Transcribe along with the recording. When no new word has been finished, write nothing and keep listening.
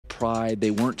tried. They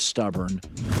weren't stubborn.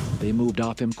 They moved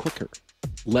off him quicker,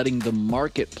 letting the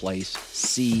marketplace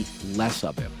see less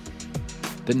of him.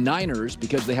 The Niners,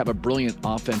 because they have a brilliant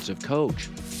offensive coach,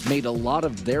 made a lot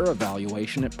of their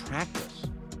evaluation at practice.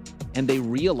 And they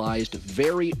realized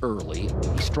very early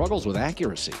he struggles with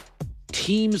accuracy.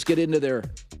 Teams get into their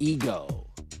ego.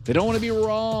 They don't want to be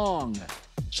wrong.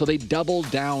 So they double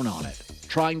down on it,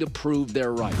 trying to prove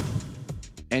they're right.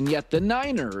 And yet the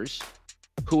Niners,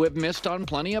 who have missed on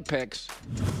plenty of picks,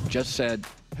 just said,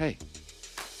 hey,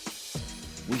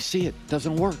 we see it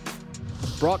doesn't work.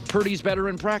 Brock Purdy's better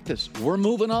in practice. We're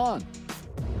moving on.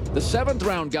 The 7th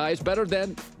round guy is better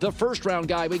than the 1st round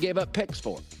guy we gave up picks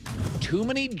for. Too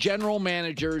many general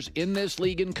managers in this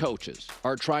league and coaches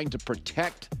are trying to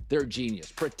protect their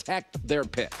genius, protect their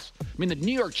picks. I mean, the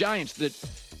New York Giants did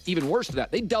even worse than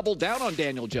that. They doubled down on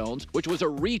Daniel Jones, which was a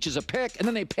reach as a pick, and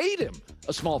then they paid him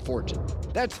a small fortune.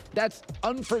 That's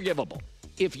unforgivable.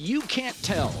 If you can't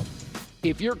tell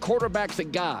if your quarterback's a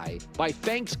guy by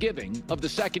Thanksgiving of the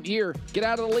 2nd year, get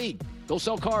out of the league. Go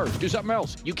sell cars. Do something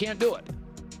else. You can't do it.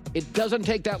 It doesn't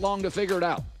take that long to figure it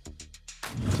out.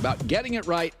 It's about getting it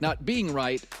right, not being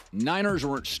right. Niners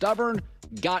weren't stubborn,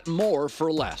 got more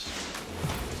for less.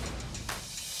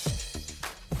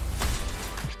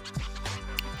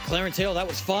 Clarence Hill, that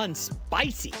was fun.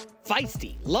 Spicy,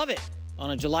 feisty. Love it.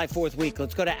 On a July 4th week,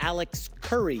 let's go to Alex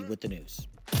Curry with the news.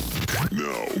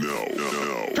 No.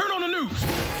 Turn on the news.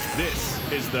 This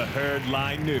is the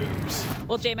Herdline News.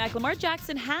 Well, J-Mac, Lamar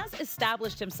Jackson has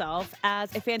established himself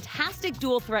as a fantastic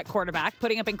dual-threat quarterback,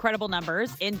 putting up incredible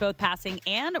numbers in both passing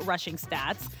and rushing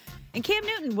stats. And Cam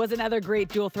Newton was another great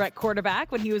dual-threat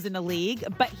quarterback when he was in the league,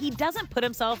 but he doesn't put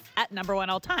himself at number 1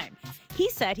 all time. He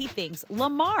said he thinks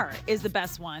Lamar is the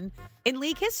best one in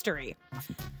league history.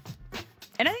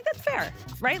 And I think that's fair,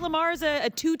 right? Lamar is a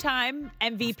 2-time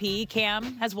MVP. Cam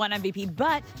has 1 MVP,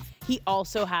 but he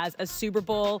also has a Super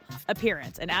Bowl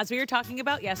appearance. And as we were talking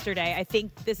about yesterday, I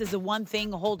think this is the one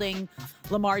thing holding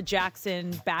Lamar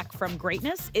Jackson back from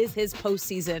greatness is his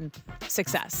postseason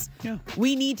success. Yeah.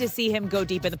 We need to see him go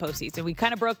deep in the postseason. We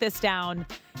kind of broke this down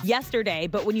yesterday,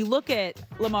 but when you look at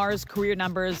Lamar's career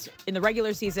numbers in the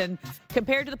regular season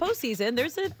compared to the postseason,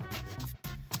 there's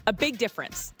a big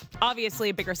difference. Obviously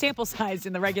a bigger sample size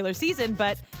in the regular season,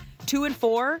 but 2 and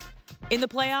 4 in the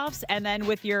playoffs, and then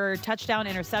with your touchdown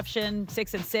interception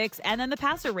 6 and 6, and then the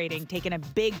passer rating taking a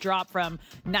big drop from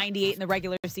 98 in the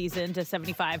regular season to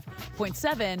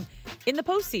 75.7 in the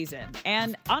postseason.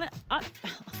 And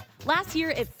last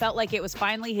year it felt like it was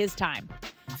finally his time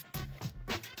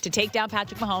to take down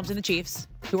Patrick Mahomes and the Chiefs,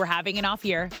 who were having an off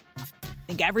year. I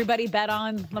think everybody bet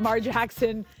on Lamar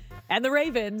Jackson and the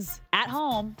Ravens at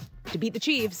home to beat the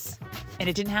Chiefs, and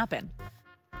it didn't happen.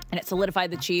 And it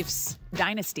solidified the Chiefs'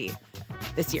 dynasty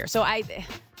this year. So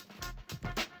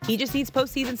he just needs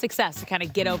postseason success to kind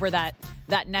of get over that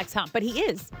next hump. But he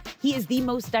is the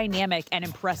most dynamic and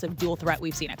impressive dual threat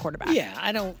we've seen at quarterback. Yeah,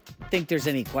 I don't think there's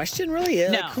any question, really.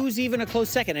 No. Like, who's even a close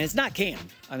second? And it's not Cam.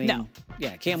 I mean, no.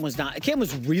 Yeah, Cam was not. Cam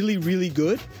was really, really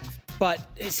good. But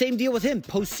same deal with him.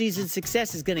 Postseason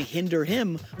success is going to hinder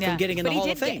him from getting in the Hall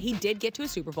of Fame. He did get to a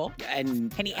Super Bowl.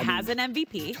 And he has an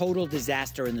MVP. Total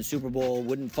disaster in the Super Bowl.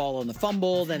 Wouldn't fall on the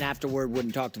fumble. Then afterward,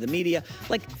 wouldn't talk to the media.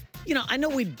 Like, you know, I know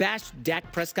we bashed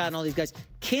Dak Prescott and all these guys.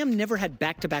 Cam never had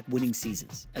back-to-back winning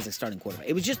seasons as a starting quarterback.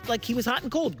 It was just like he was hot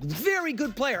and cold. Very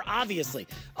good player, obviously.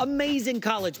 Amazing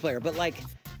college player. But, like,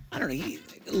 I don't know.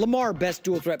 Lamar, best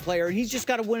dual-threat player. And he's just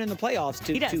got to win in the playoffs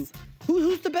He does.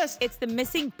 Who's the best? It's the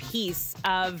missing piece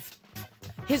of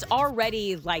his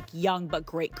already, like, young but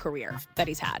great career that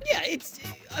he's had. Yeah,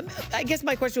 I guess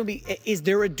my question would be, is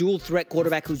there a dual-threat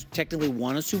quarterback who's technically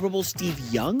won a Super Bowl? Steve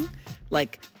Young?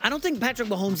 Like, I don't think Patrick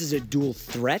Mahomes is a dual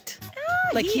threat.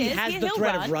 Like, he has the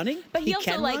threat of running. But he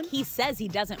also, like, he says he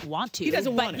doesn't want to. He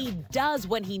doesn't want to. But he does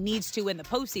when he needs to in the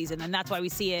postseason, and that's why we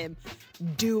see him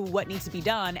do what needs to be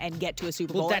done and get to a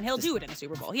Super Bowl, and he'll do it in the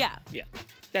Super Bowl. Yeah. Yeah.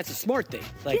 That's a smart thing.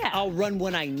 Like, I'll run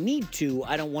when I need to.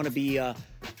 I don't want to be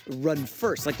run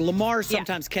first. Like, Lamar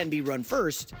sometimes can be run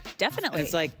first. Definitely. And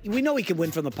it's like, we know he can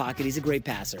win from the pocket. He's a great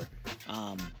passer.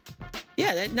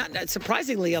 Yeah, not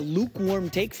surprisingly, a lukewarm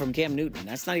take from Cam Newton.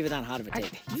 That's not even that hot of a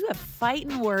take. You have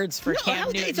fighting words for Cam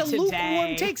Newton It's a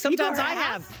lukewarm take. Sometimes I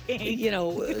have,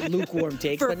 lukewarm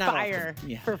takes, but not fire. Often.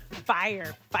 Yeah. For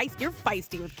fire. You're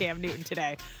feisty with Cam Newton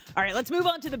today. All right, let's move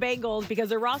on to the Bengals because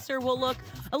their roster will look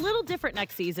a little different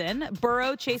next season.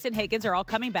 Burrow, Chase, and Higgins are all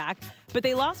coming back, but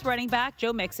they lost running back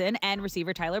Joe Mixon and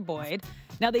receiver Tyler Boyd.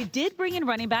 Now, they did bring in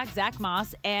running back Zach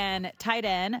Moss and tight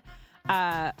end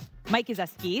Mike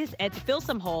Gesicki and to fill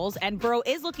some holes, and Burrow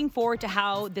is looking forward to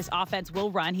how this offense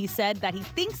will run. He said that he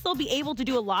thinks they'll be able to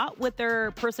do a lot with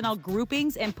their personnel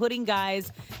groupings and putting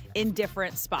guys in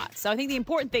different spots. So I think the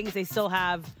important thing is they still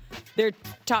have their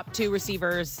top 2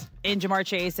 receivers in Jamar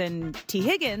Chase and T.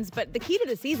 Higgins, but the key to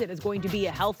the season is going to be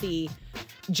a healthy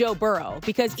Joe Burrow,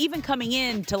 because even coming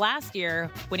in to last year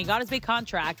when he got his big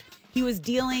contract, he was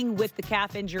dealing with the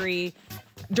calf injury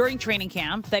during training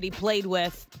camp that he played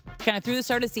with kind of through the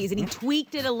start of the season. He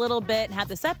tweaked it a little bit and had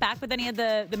the setback, but then he had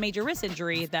the major wrist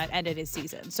injury that ended his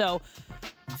season. So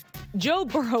Joe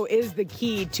Burrow is the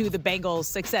key to the Bengals'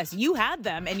 success. You had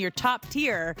them in your top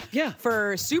tier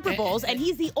for Super Bowls, and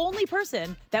he's the only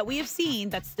person that we have seen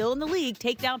that's still in the league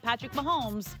take down Patrick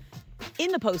Mahomes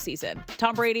in the postseason.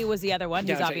 Tom Brady was the other one.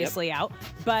 He's obviously out.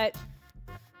 But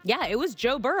yeah, it was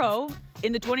Joe Burrow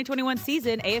in the 2021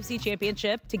 season AFC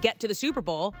Championship to get to the Super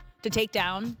Bowl to take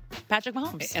down Patrick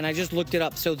Mahomes. And I just looked it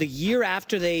up. So the year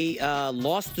after they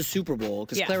lost the Super Bowl,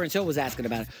 because Clarence Hill was asking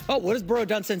about it. Oh, what has Burrow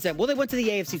done since then? Well, they went to the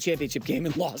AFC Championship game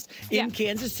and lost in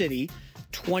Kansas City,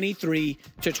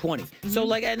 23-20.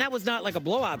 So and that was not like a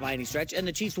blowout by any stretch. And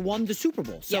the Chiefs won the Super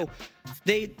Bowl. So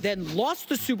they then lost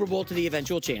the Super Bowl to the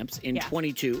eventual champs in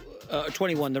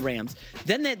 21, the Rams.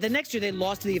 Then the next year they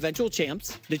lost to the eventual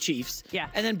champs, the Chiefs.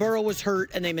 And then Burrow was hurt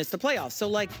and they missed the playoffs.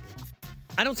 So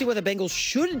I don't see why the Bengals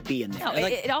shouldn't be in there. No,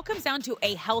 it all comes down to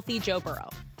a healthy Joe Burrow,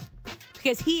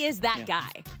 because he is that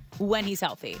guy when he's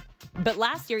healthy. But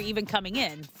last year, even coming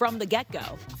in from the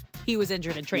get-go, he was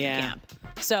injured in training camp.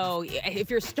 So if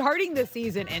you're starting the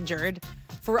season injured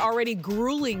for already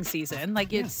grueling season,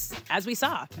 it's, as we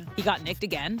saw, he got nicked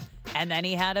again, and then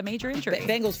he had a major injury.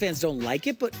 Bengals fans don't like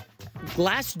it, but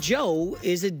Glass Joe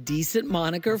is a decent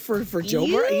moniker for Joe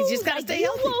Burrow. He's just got to stay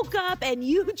healthy. You woke up and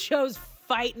you chose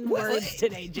fighting words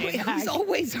today, Jay. He's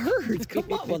always hurt.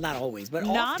 Come on. Well, not always, but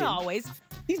often. Not always.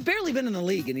 He's barely been in the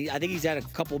league, and I think he's had a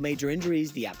couple major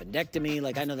injuries, the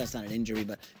appendectomy. I know that's not an injury,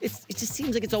 but it just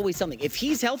seems like it's always something. If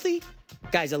he's healthy,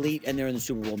 guy's elite, and they're in the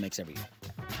Super Bowl mix every year.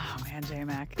 Oh, man,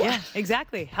 J-Mac. Yeah,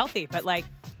 exactly. Healthy, but,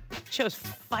 shows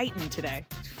fighting today.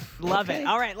 Love it.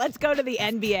 All right, let's go to the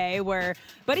NBA, where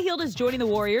Buddy Hield is joining the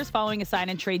Warriors following a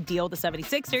sign-and-trade deal with the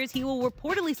 76ers. He will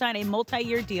reportedly sign a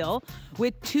multi-year deal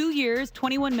with 2 years,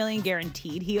 $21 million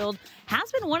guaranteed. Hield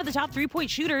has been one of the top three-point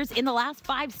shooters in the last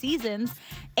 5 seasons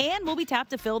and will be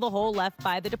tapped to fill the hole left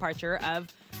by the departure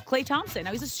of Klay Thompson.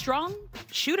 Now, he's a strong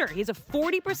shooter. He's a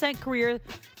 40% career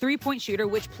three-point shooter,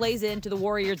 which plays into the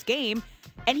Warriors' game.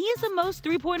 And he is the most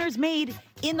three-pointers made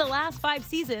in the last 5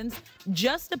 seasons,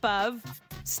 just above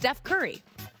Steph Curry.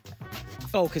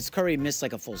 Oh, because Curry missed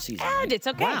a full season. And right? it's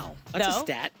okay. Wow, that's a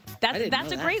stat.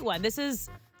 That's a great one. This is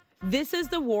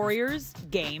the Warriors'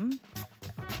 game.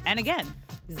 And again,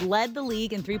 he's led the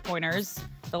league in three-pointers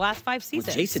the last 5 seasons.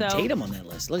 With Jason Tatum on that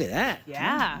list. Look at that.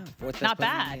 Yeah. Fourth not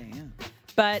bad.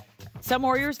 But some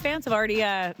Warriors fans have already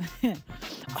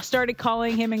started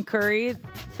calling him and Curry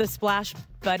the Splash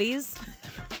Buddies.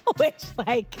 Which,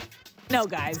 no,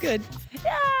 guys. It's good.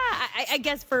 Yeah, I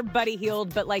guess for Buddy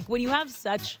Hield, but when you have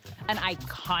such an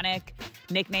iconic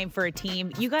nickname for a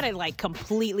team, you got to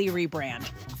completely rebrand.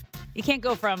 You can't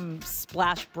go from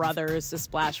Splash Brothers to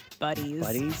Splash Buddies.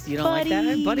 Buddies? You don't like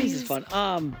that? Buddies is fun.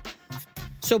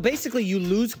 So basically, you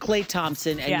lose Klay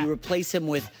Thompson and you replace him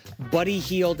with Buddy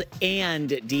Hield and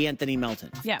DeAnthony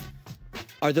Melton. Yeah.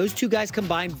 Are those two guys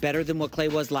combined better than what Klay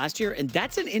was last year? And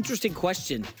that's an interesting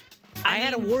question. I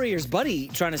had a Warriors buddy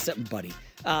trying to sell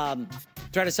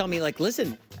me,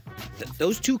 listen,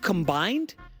 those two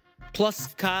combined, plus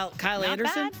Kyle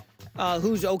Anderson,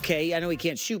 who's okay. I know he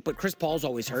can't shoot, but Chris Paul's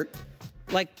always hurt.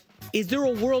 Is there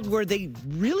a world where they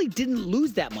really didn't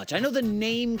lose that much? I know the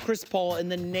name Chris Paul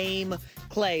and the name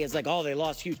Klay is they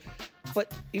lost huge.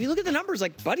 But if you look at the numbers,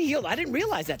 Buddy Hield, I didn't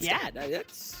realize that stat.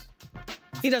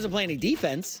 He doesn't play any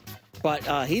defense,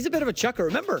 but he's a bit of a chucker.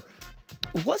 Remember,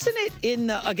 wasn't it in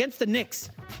against the Knicks?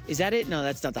 Is that it? No,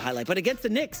 that's not the highlight. But against the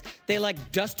Knicks, they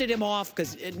dusted him off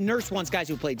because Nurse wants guys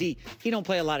who play D. He don't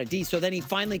play a lot of D. So then he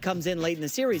finally comes in late in the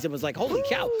series and was like, holy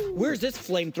cow, where's this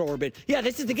flamethrower bit? Yeah,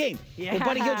 this is the game. Yeah. But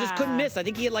Buddy Hield just couldn't miss. I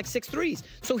think he had 6 threes.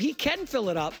 So he can fill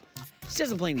it up. He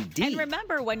doesn't play any D. And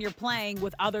remember, when you're playing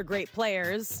with other great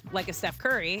players, like a Steph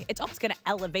Curry, it's always going to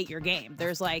elevate your game.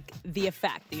 There's the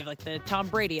effect. You have the Tom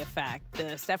Brady effect,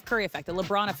 the Steph Curry effect, the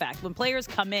LeBron effect. When players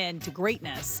come in to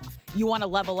greatness, you want to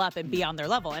level up and be on their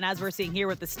level. And as we're seeing here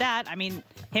with the stat, him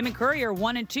and Curry are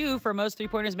 1 and 2 for most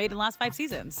three-pointers made in the last 5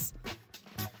 seasons.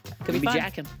 Could be fun.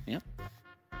 Jacking. Yep.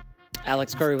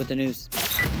 Alex Curry with the news.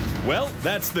 Well,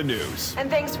 that's the news. And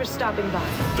thanks for stopping by.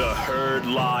 The Herd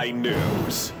Lie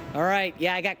News. All right.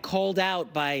 Yeah, I got called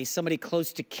out by somebody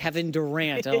close to Kevin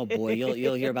Durant. Oh, boy,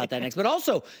 you'll hear about that next. But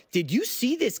also, did you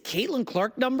see this Caitlin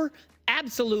Clark number?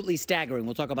 Absolutely staggering.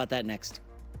 We'll talk about that next.